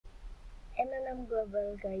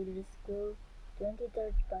MMMGlobal Guided School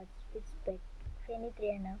 23rd Batch with Spec Feni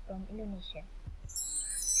Triana from Indonesia.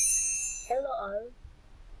 Hello all,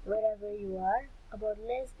 wherever you are, about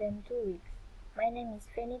less than 2 weeks. My name is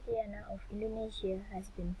Feni Triana of Indonesia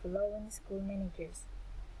has been following school managers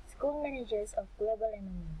of global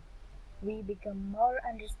MMM. We become more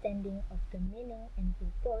understanding of the meaning and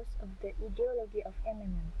purpose of the ideology of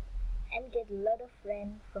MMM and get a lot of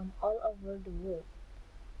friends from all over the world.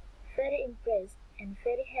 Very impressed and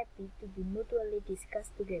very happy to be mutually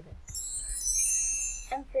discussed together.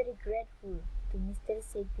 I'm very grateful to Mr.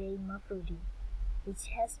 Sergey Mafrodi, which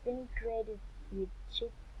has been created with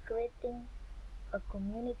creating a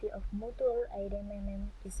community of mutual aid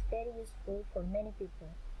MMM is very useful for many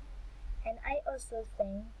people. And I also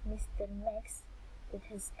thank Mr. Max that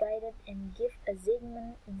has guided and give a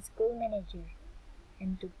segment in school manager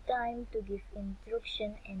and took time to give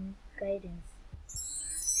instruction and guidance.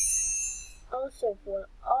 Also for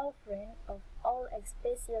all friends of all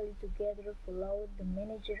especially together followed the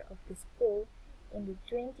manager of the school in the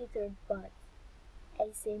 23rd batch.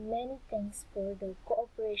 I say many thanks for the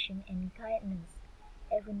cooperation and kindness.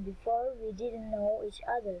 Even before we didn't know each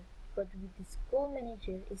other, but with the school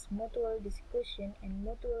manager is mutual discussion and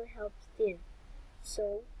mutual help still,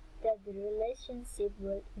 so that the relationship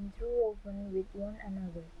will interwoven with one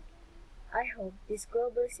another. I hope this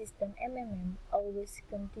global system MMM always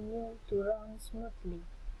continue to run smoothly,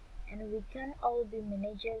 and we can all be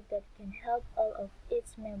managers that can help all of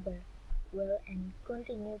its members well and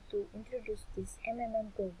continue to introduce this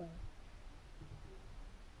MMM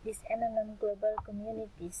global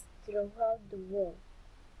communities throughout the world,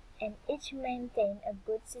 and each maintain a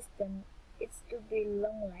good system. It's to be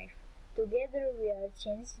long life. Together we are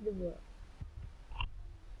change the world.